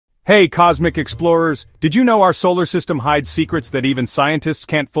Hey, cosmic explorers, did you know our solar system hides secrets that even scientists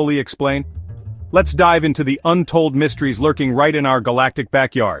can't fully explain? Let's dive into the untold mysteries lurking right in our galactic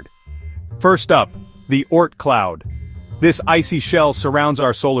backyard. First up, the Oort Cloud. This icy shell surrounds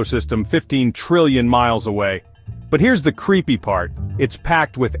our solar system 15 trillion miles away. But here's the creepy part, it's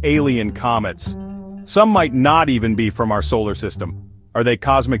packed with alien comets. Some might not even be from our solar system. Are they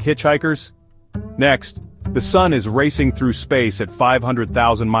cosmic hitchhikers? Next, the sun is racing through space at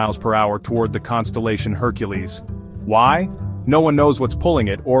 500,000 miles per hour toward the constellation Hercules. Why? No one knows what's pulling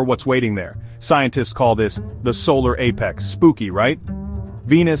it or what's waiting there. Scientists call this the solar apex. Spooky, right?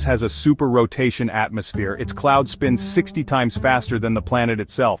 Venus has a super rotation atmosphere. Its cloud spins 60 times faster than the planet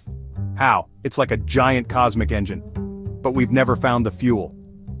itself. How? It's like a giant cosmic engine. But we've never found the fuel.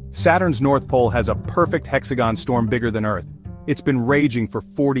 Saturn's North Pole has a perfect hexagon storm bigger than Earth. It's been raging for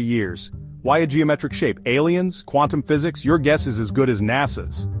 40 years. Why a geometric shape? Aliens? Quantum physics? Your guess is as good as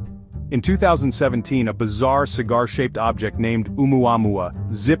NASA's. In 2017, a bizarre cigar-shaped object named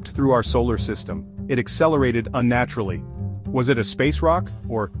Oumuamua zipped through our solar system. It accelerated unnaturally. Was it a space rock?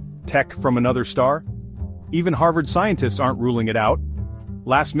 Or tech from another star? Even Harvard scientists aren't ruling it out.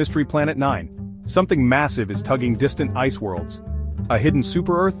 Last Mystery Planet 9. Something massive is tugging distant ice worlds. A hidden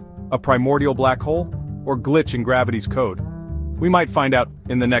super-Earth? A primordial black hole? Or glitch in gravity's code? We might find out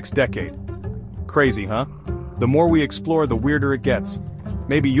in the next decade. Crazy, huh? The more we explore, the weirder it gets.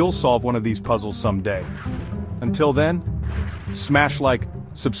 Maybe you'll solve one of these puzzles someday. Until then, smash like,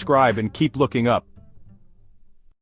 subscribe, and keep looking up.